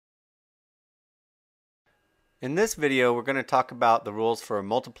In this video, we're going to talk about the rules for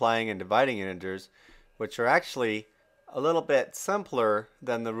multiplying and dividing integers, which are actually a little bit simpler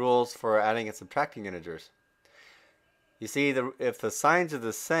than the rules for adding and subtracting integers. You see, if the signs are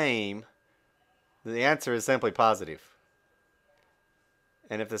the same, the answer is simply positive.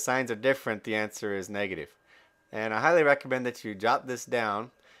 And if the signs are different, the answer is negative. And I highly recommend that you jot this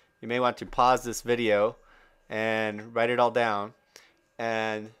down. You may want to pause this video and write it all down,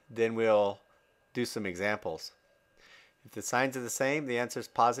 and then we'll do some examples. If the signs are the same, the answer is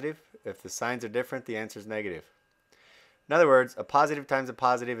positive. If the signs are different, the answer is negative. In other words, a positive times a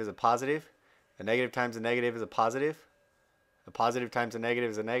positive is a positive. A negative times a negative is a positive. A positive times a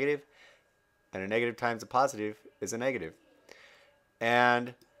negative is a negative. And a negative times a positive is a negative.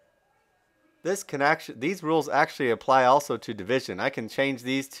 And these rules actually apply also to division. I can change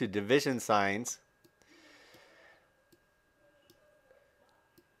these to division signs,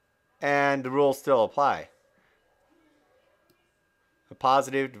 and the rules still apply. A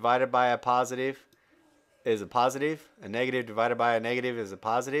positive divided by a positive is a positive. A negative divided by a negative is a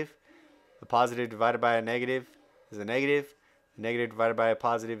positive. A positive divided by a negative is a negative. A negative divided by a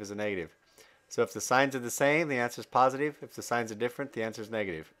positive is a negative. So if the signs are the same, the answer is positive. If the signs are different, the answer is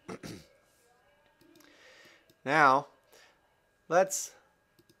negative. Now, let's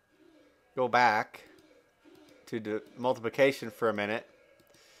go back to the multiplication for a minute,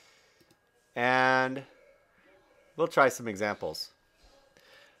 and we'll try some examples.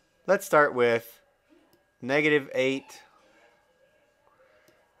 Let's start with negative 8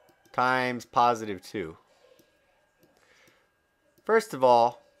 times positive 2. First of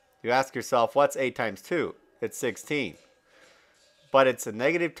all, you ask yourself, what's 8 times 2? It's 16. But it's a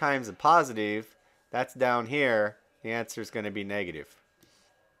negative times a positive. That's down here. The answer is going to be negative.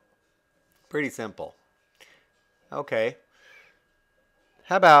 Pretty simple. Okay.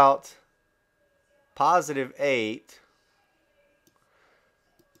 How about positive 8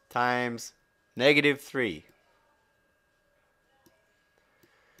 times negative 3?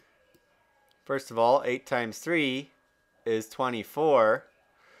 First of all, 8 times 3 is 24.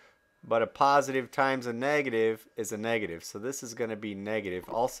 But a positive times a negative is a negative. So this is going to be negative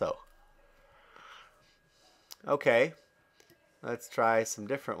also. Okay, let's try some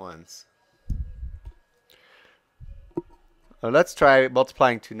different ones. Let's try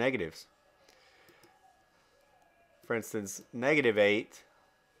multiplying two negatives. For instance, negative 8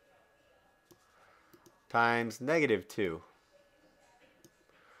 times negative 2.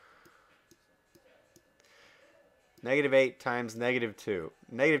 Negative 8 times negative 2.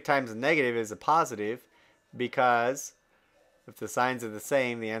 Negative times negative is a positive because if the signs are the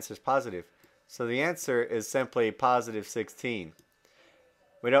same, the answer is positive. So the answer is simply positive 16.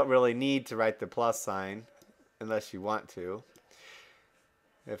 We don't really need to write the plus sign unless you want to.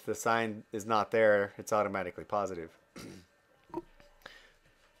 If the sign is not there, it's automatically positive.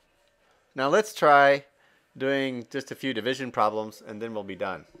 Now let's try doing just a few division problems, and then we'll be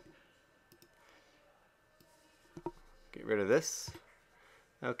done. Get rid of this.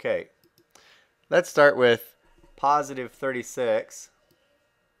 Okay. Let's start with positive 36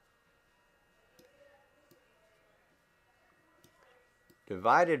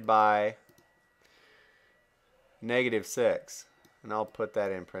 divided by negative 6. And I'll put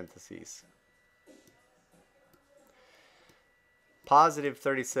that in parentheses. Positive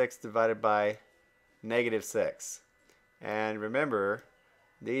 36 divided by negative 6. And remember,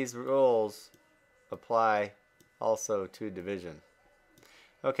 these rules apply also to division.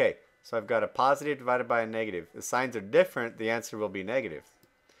 Okay, so I've got a positive divided by a negative. The signs are different, the answer will be negative.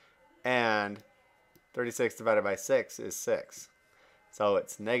 And 36 divided by 6 is 6. So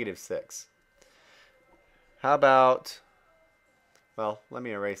it's negative 6. How about, well, let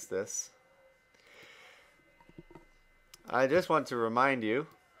me erase this. I just want to remind you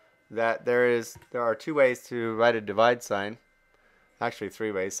that there are two ways to write a divide sign. Actually,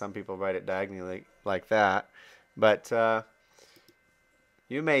 three ways. Some people write it diagonally like that. But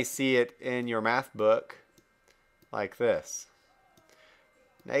you may see it in your math book like this.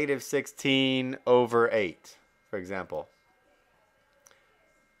 Negative 16 over 8, for example.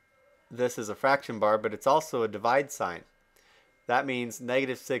 This is a fraction bar, but it's also a divide sign. That means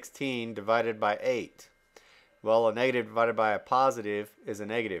negative 16 divided by 8. Well, a negative divided by a positive is a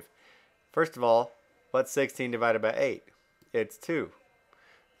negative. First of all, what's 16 divided by 8? It's 2.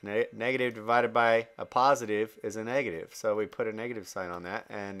 Negative divided by a positive is a negative. So we put a negative sign on that,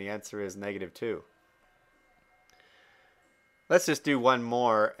 and the answer is negative 2. Let's just do one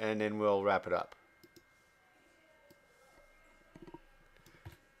more, and then we'll wrap it up.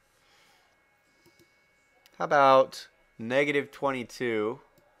 How about negative 22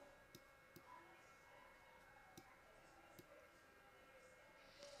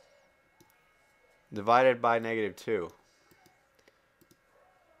 divided by negative 2.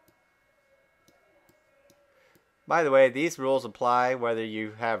 By the way, these rules apply whether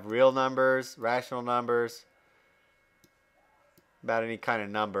you have real numbers, rational numbers, about any kind of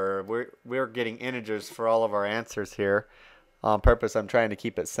number. We're getting integers for all of our answers here. On purpose, I'm trying to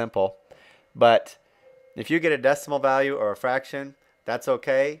keep it simple. But if you get a decimal value or a fraction, that's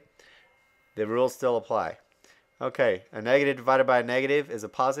okay. The rules still apply. Okay, a negative divided by a negative is a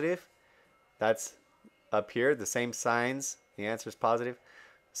positive. That's up here, the same signs. The answer is positive.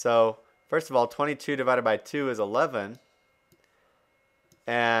 So first of all, 22 divided by 2 is 11.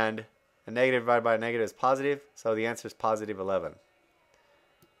 And a negative divided by a negative is positive, so the answer is positive 11.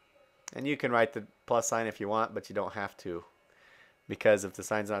 And you can write the plus sign if you want, but you don't have to, because if the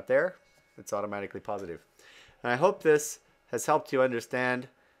sign's not there, it's automatically positive. And I hope this has helped you understand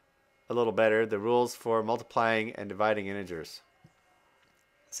a little better the rules for multiplying and dividing integers.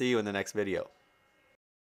 See you in the next video.